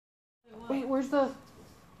Wait, where's the...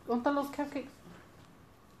 ¿Dónde están los cupcakes?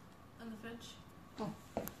 In the fridge. Oh.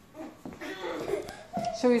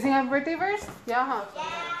 Should we sing happy birthday first? Yeah, huh?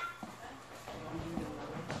 Yeah.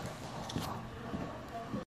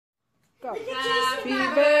 Go. Happy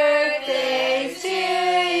birthday to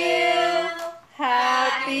you.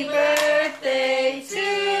 Happy birthday to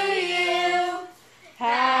you.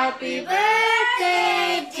 Happy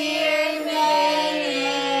birthday, dear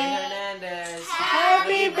Hernandez.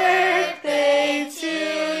 Happy birthday to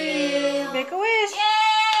you. Make a wish.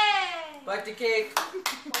 Yay! Bite the cake. I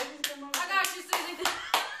got you, Susie.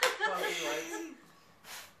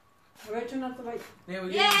 We're going to turn off the light. Yeah, we're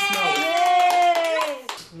getting smoke. Yay!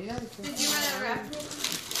 Did you run out of wrap?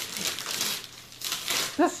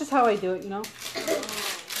 That's just how I do it, you know?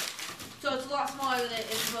 So it's a lot smaller than it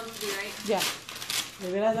is supposed to be, right? Yeah. Le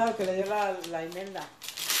hubieras dado que le dio la enmienda.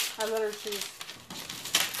 I let her choose.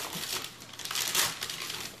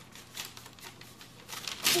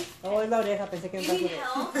 Oh, es la oreja, pensé que You era need la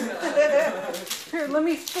help? Here, let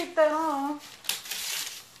me scrape that off.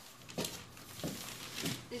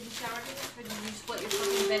 Did you shower today? Or did you split your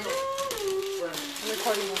fucking bed? I'm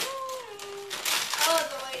recording this. Oh,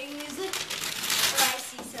 the lighting music. Oh, I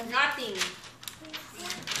see something. Nothing.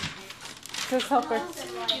 Just help her.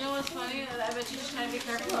 You know what's funny? I bet you just trying to be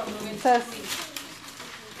careful of moving. Says-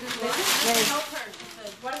 What? Help her.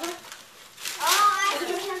 What? Oh, I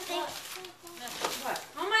see something.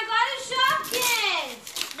 Oh my god, it's Shopkins!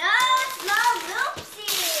 No, it's not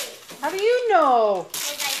Loopsy. How do you know?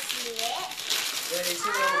 Because I see it. Yeah, you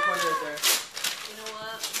see the little corner right there. You know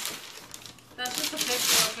what? That's just a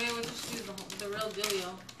picture, okay? We'll just use the real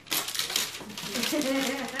dealio.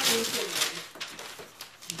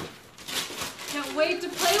 Can't wait to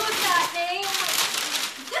play with that, Nate!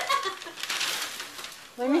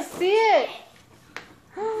 Let me see it.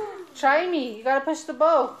 Try me. You gotta push the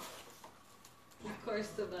bow. Of course,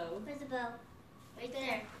 the bow. Where's the bow? Right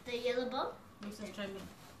there. The yellow bow? You said try me.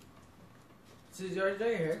 So did you already dye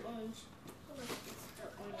your hair? Orange. Oh, look, it's the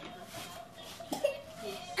orange bow.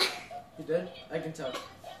 You did? I can tell.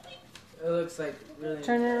 It looks like really...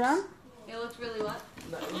 Turn it around. It looks really what?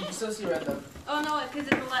 No, you can still see red though. Oh no, because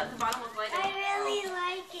the bottom was light. I really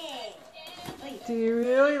like it. Do you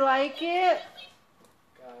really like it?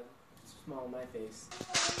 God, it's small on my face.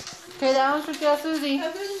 Okay, that one's for Jess Susie.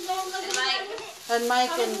 And like, And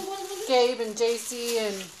Mike and Gabe and JC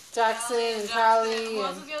and Jackson and Callie who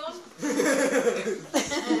else and... was the other one?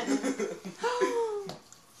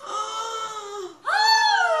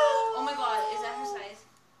 Oh my god, is that her size?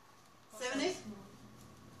 7'8"?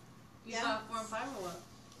 You got 4 and 5 or what?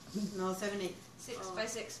 No, 7'8". 6 by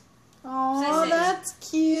 6. Oh, that's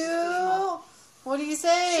cute. What do you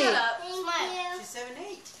say? Shut up. Thank you. She's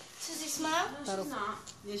 7'8". Susie, smile. No, she's not.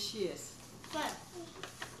 Yes, she is. Smile.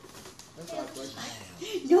 That's awkward.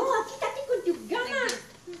 Yo, aquí estate con tu gama.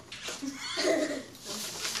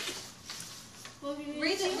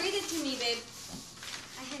 Read it to me, babe.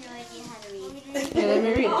 I had no idea how to read. Okay, let me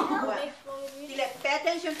read. Dile, pay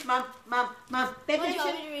attention, mom, pay Want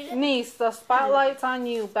attention. me to read it? Niece, the spotlight's on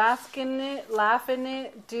you. Bask in it, laugh in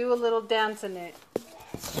it, do a little dance in it.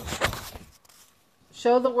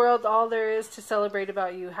 Show the world all there is to celebrate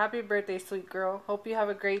about you. Happy birthday, sweet girl. Hope you have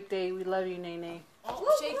a great day. We love you, Nene. Oh,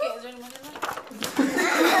 shake it. Is there any money in that?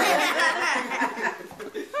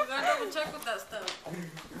 You gotta double check with that stuff.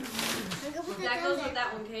 That goes with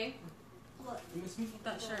that one, okay? You miss me? With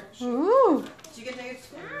that shirt. Ooh. She can take it.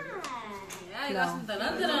 Yeah, you got some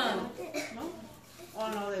tarantaran. Oh,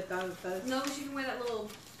 no, that's... No, she can wear that little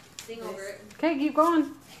thing over it. Okay, keep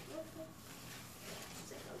going.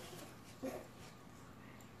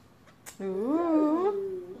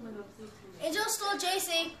 Ooh. Angel stole JC.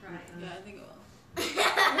 Yeah, I think it will.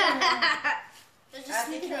 They're just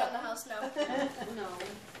sneaking around the house now. No.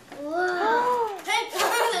 Whoa. Thank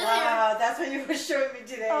God. Wow, that's what you were showing me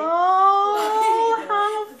today. Oh,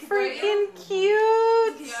 how freaking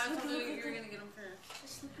cute. Yeah, I told you were gonna get them for.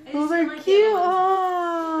 Those are cute. They were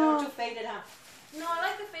Oh. too faded, huh? No, I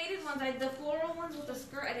like the faded ones. The floral ones with the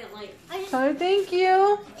skirt I didn't like. Sorry, thank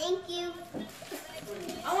you. Thank you.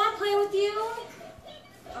 I want to play with you.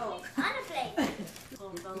 Oh. I want to play. Oh,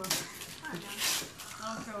 Bella. I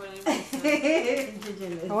don't care what anybody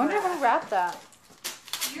says. I wonder who wrapped that.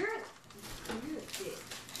 You're a dick.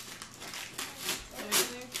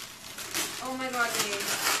 Seriously? Oh my god, Dave.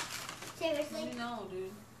 Seriously? You know,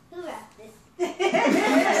 dude. Who wrapped this? Who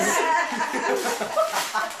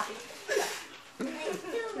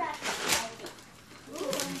wrapped this?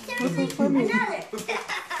 What's so funny? Another.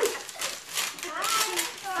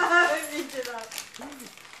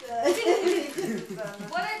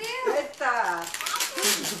 What I do? Esta.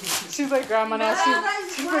 She's like grandma now.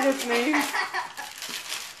 She forgets names.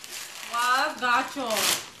 Wow, gacho.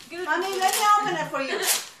 Mommy, let me open it for you.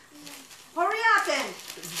 Hurry up then.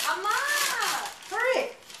 Ama! Hurry.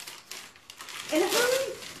 In a hurry.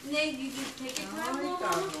 Nate, you just take it time, Ay, Mama.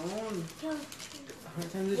 cabrón. How many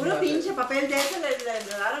times did you Puro have it? pinche papel de ese le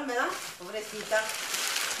daron, ¿verdad? Pobrecita.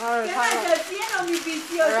 Alright, ¿Qué time más up. del cielo, mi I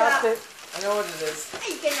viciosa? wrapped it. I know what it is.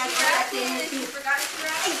 Ay, que nalgota tiene. You forgot to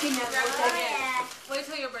wrap Ay, que nalgota it? tiene. Wait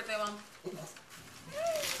till your birthday, Mom.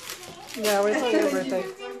 Yeah, wait till your birthday.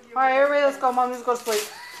 Alright, everybody, let's go. Mom needs to go to sleep.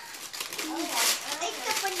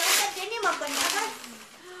 Esta panosa tiene mapanadas.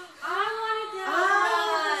 I want it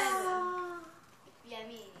Ah.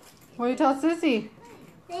 Yummy. What do you tell Sissy?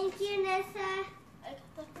 Thank you, Nessa.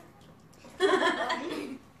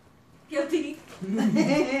 Guilty.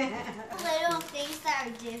 Little things that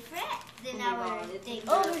are different than our things.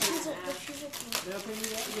 Oh, the shoes are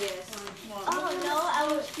Yes. Oh no, our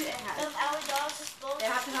dogs are supposed They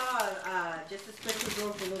have to have just a special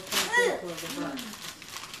door for those kind of things for the bus.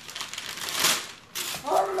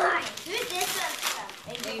 Oh my! Who's this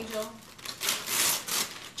one? Angel.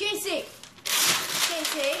 JC.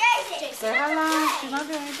 JC. Say hello. She's not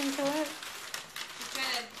doing anything to it. She's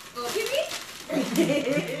trying to go. Pee-pee?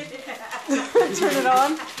 Turn it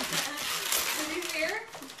on. Are you here?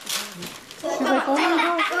 She's like, oh my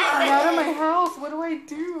gosh, I'm out of my house. What do I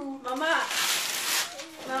do? Mamá.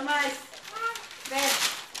 Mamá. Ven.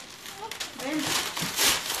 Ven.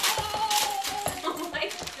 Oh my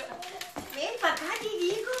god. Ven para acá, te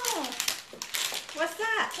digo. What's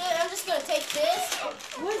that? So I'm just gonna take this.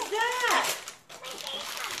 What's that?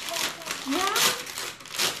 Yeah?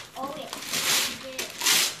 Oh yeah.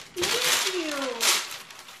 Thank you.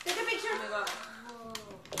 Take a picture.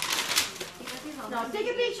 No, take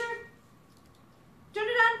a picture. Turn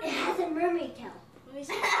it on. It has a mermaid tail. Let me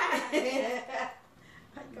see.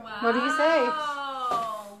 Wow. What do you say?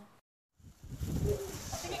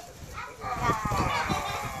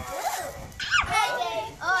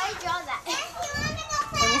 Oh, I draw that.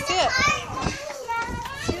 Let me see it.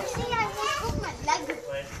 Seriously, I will cook my leg.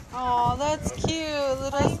 Oh, that's cute.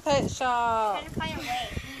 Little pet shop. Trying to find a way.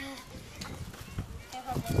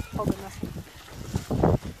 Hold it, Nessie.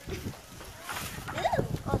 Ooh.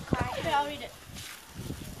 Oh, cry. Here, I'll read it.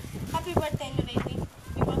 Happy birthday, Nevaehly.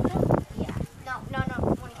 You wrote that? Yeah. No.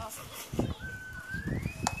 One else.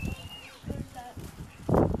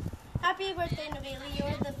 Happy birthday, Nevaehly.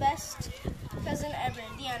 You're the best cousin ever.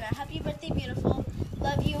 Diana. Happy birthday, beautiful.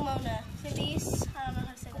 Love you, Mona. Feliz. I don't know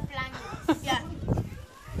how to say that. Yeah.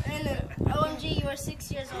 And then, OMG, you are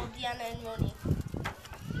 6 years old, Diana and Moni.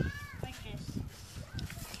 Like this.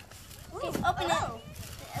 Okay, open it.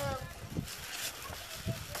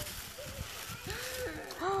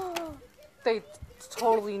 They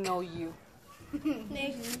totally know you.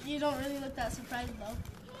 Nick, you don't really look that surprised though.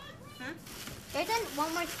 Huh? There's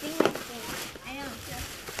one more thing I think. I know. Yeah.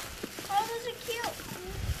 Oh, those are cute.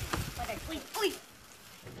 Wait.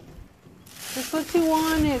 That's what you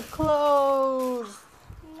wanted. Clothes.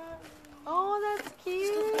 No. Oh, that's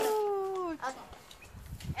cute. Okay.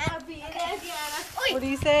 What do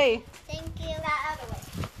you say? Thank you. That other way.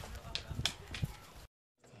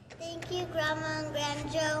 Thank you, Grandma and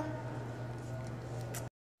Grand Joe. Yeah,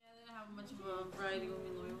 they didn't have much of a variety when we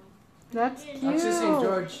learned. That's cute. Actually, St.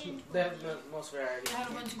 George, they have the most variety. I had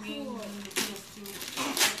a bunch of games and the PS2.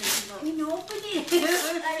 You know, open it.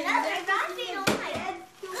 Another wrapping. Oh my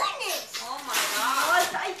goodness. Oh my Oh, god.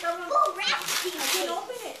 it's like someone. Full wrapping. You can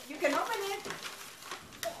open it. You can open it.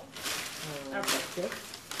 Okay.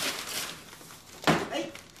 Ay.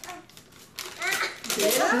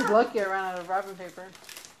 She's lucky I ran out of wrapping paper.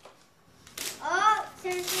 Oh,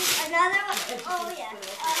 seriously, another one. Oh yeah.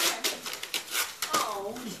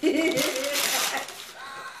 Oh.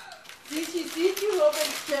 Did you open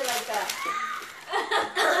shit like that?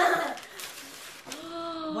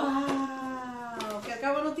 Wow. Que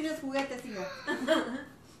acabo no tienes juguetes, hijo.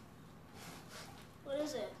 What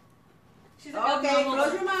is it? She's like, Okay,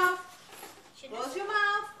 close your mouth. Close your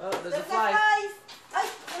mouth. Oh, there's a There's fly. flies. Ay,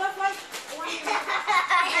 there's a fly.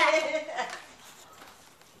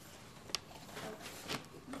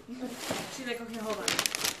 She's like, okay, hold on.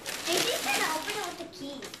 Maybe she's trying to open it with the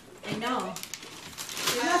key. I know.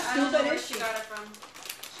 She's I not don't know stupid, where is she she? got it from.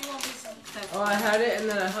 She won't be successful. Oh, I had it and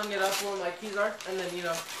then I hung it up where my keys are, and then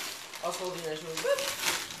I was holding it. She was boop.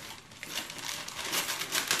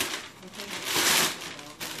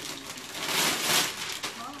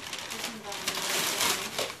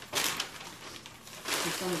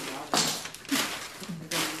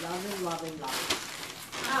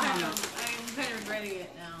 I'm kind of regretting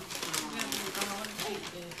it now. I'm gonna take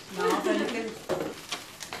this. No, pero you can.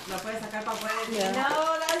 La puedes sacar para afuera. Yeah.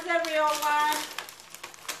 No, that's the real one.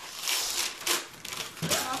 No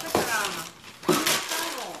se caramba.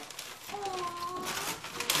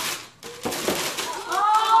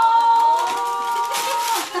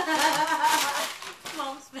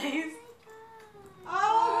 Mom's face. Oh,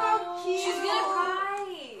 how cute. She's gonna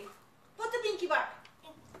cry. Put the pinky back.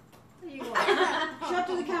 There you go. Show it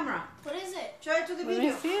to the camera. What is it? Show it to the Let me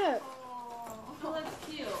video. see it. Oh, that's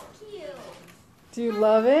cute. Cute. Do you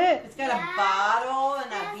love it? It's got a bottle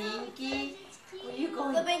and a binky. Where you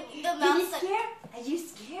going? The Are you mouse. scared? Are you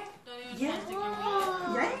scared? Don't even Yeah. touch the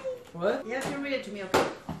camera. Yeah. What? You have to read it to me, okay?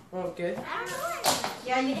 Okay.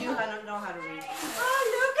 Yeah, you do know how to read. Oh,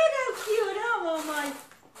 look at how cute, huh, Mama?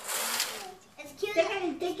 It's cute.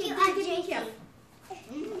 Take it.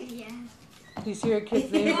 Yeah. Do you see your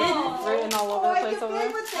kid's name written all over the place over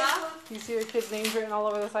there? Huh? Do you see your kid's names written all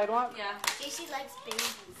over the sidewalk? Yeah. JC likes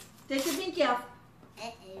babies. Take the pinky off.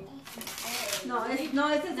 No, it's Now I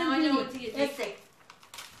know what to get. Este.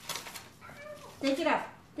 Take it up.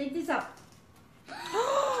 Take this up.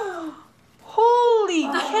 Holy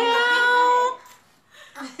cow!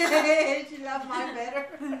 She loves mine better.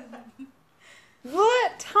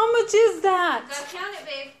 What? How much is that? Gotta count it,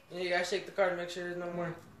 babe. Yeah, you gotta shake the card and make sure there's no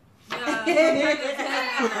more. Shake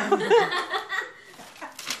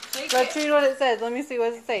Let's it. read what it says. Let me see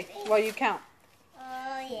what it say while you count.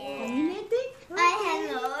 Oh yeah. Anything? I have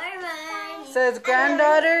more money. It says,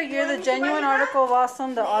 granddaughter, you're the genuine article of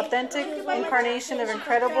awesome, the authentic incarnation of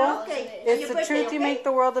incredible. It's the truth. You make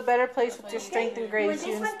the world a better place with your strength and grace.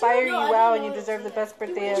 You inspire, you wow, and you deserve the best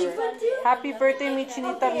birthday ever. Happy birthday, mi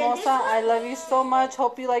chinita hermosa. I love you so much.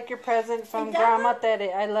 Hope you like your present from Grandma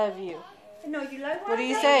Tere. I love you. No, you like What do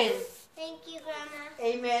you say? Thank you, Grandma.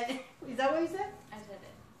 Amen. Is that what you said? I said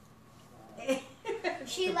it.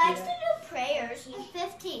 She likes to do prayers. She's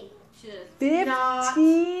 15. She does.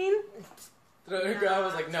 15? Her grandma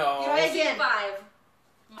was like, no. Try again. 5.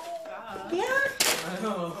 Yeah. I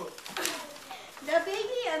know. The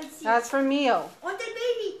baby and see. That's from Mio. On the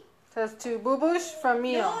baby. Says to Bubush from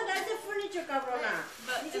Mio. No, that's the furniture cabrona.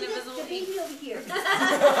 But This an is invisible the baby ink. over here.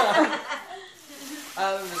 I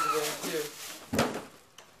have invisible too.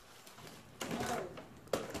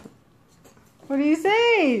 What do you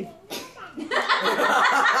say? You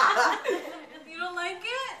don't like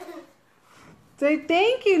it? Say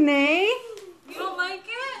thank you, Nay. You don't like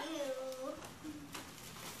it? Ew.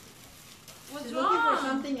 What's She's looking for wrong?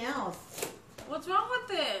 something else. What's wrong with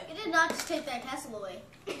it? You did not just take that castle away.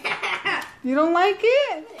 You don't like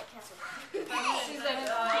it? That castle. She's like,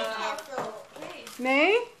 hey,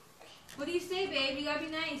 Nay? what do you say, babe? You gotta be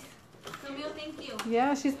nice. Tell me, oh, thank you.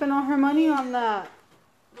 Yeah, she spent all her money on that.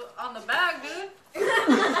 Well, on the bag, dude.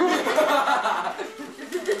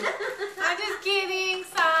 I'm just kidding,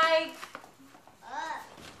 psych.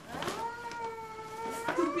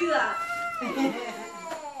 Estúpida.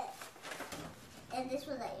 And this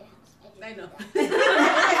was at your house. I know.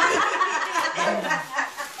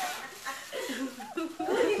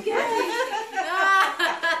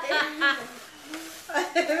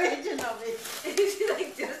 Original baby. She's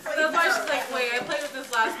like, that's why she's like, wait, I played with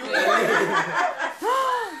this last week.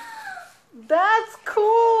 That's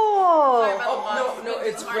cool. Sorry about the Oh, no,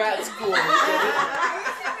 it's rat school.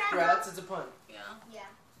 Rats, it's a pun. Yeah. Yeah.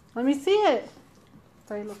 Let me see it.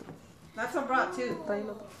 Trae el otro. That's a brat too. Trae el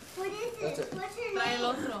otro. What is That's it? it. What's her Trae el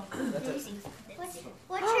name? otro. That's it. What's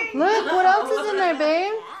her Look, what else is in there,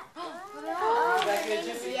 babe? Back here,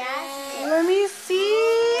 Jimmy. Yeah. Let me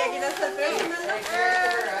see.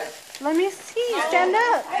 Let me see. Stand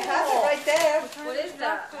up. I have it right there. What is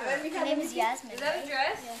that? Her name is Yasmin. Is that a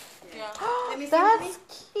dress? Yeah. That's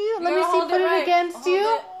cute. Let me see. Put it against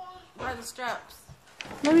you. By the straps.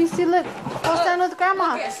 Let me see. Look. Go stand with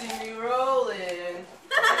Grandma. You see me rolling.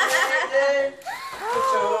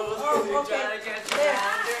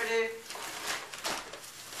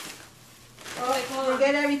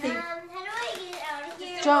 Forget everything. How do I get out of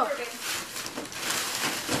here? Jump.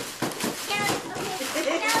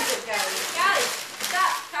 Guys,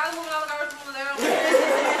 stop. Cada moving on the cars, moving there.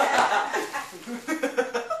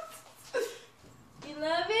 You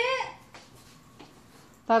love it?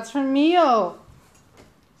 That's from Mio.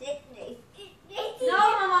 No,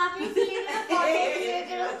 Mama. You're gonna fall. You're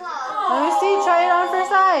gonna fall. Let me see. Try it on for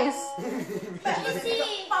size.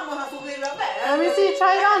 Vamos a subirlo. Let me see.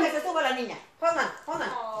 Try it on. Que se suba la niña. Hold on, hold on.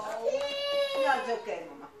 Yeah, it's okay,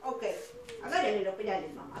 Mama. Okay. Agárrele los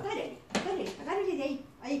pedales, Mama. Agárrele. Agárrele de ahí.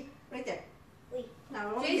 Ahí. Right there.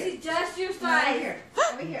 Now, over here. JC, just your No, right size. here.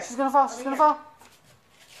 Over here. She's gonna fall. She's gonna fall.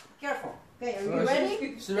 Careful. Okay, are you ready?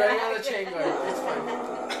 She's riding on the chain guard. It's fine.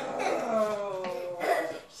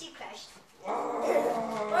 She crashed.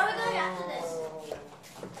 Oh.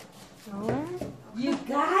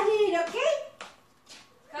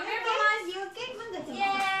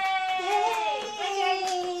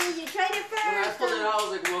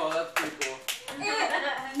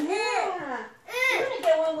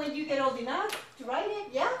 old enough to ride it?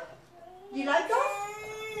 Yeah? Do you like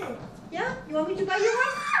those? Yeah? You want me to buy you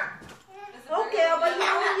one? Okay, I'll buy you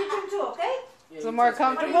one when you turn 2, okay? Is it more What do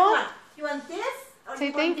comfortable? you want this? Or Say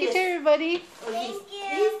you want thank you this? to everybody. Or this?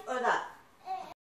 This or that?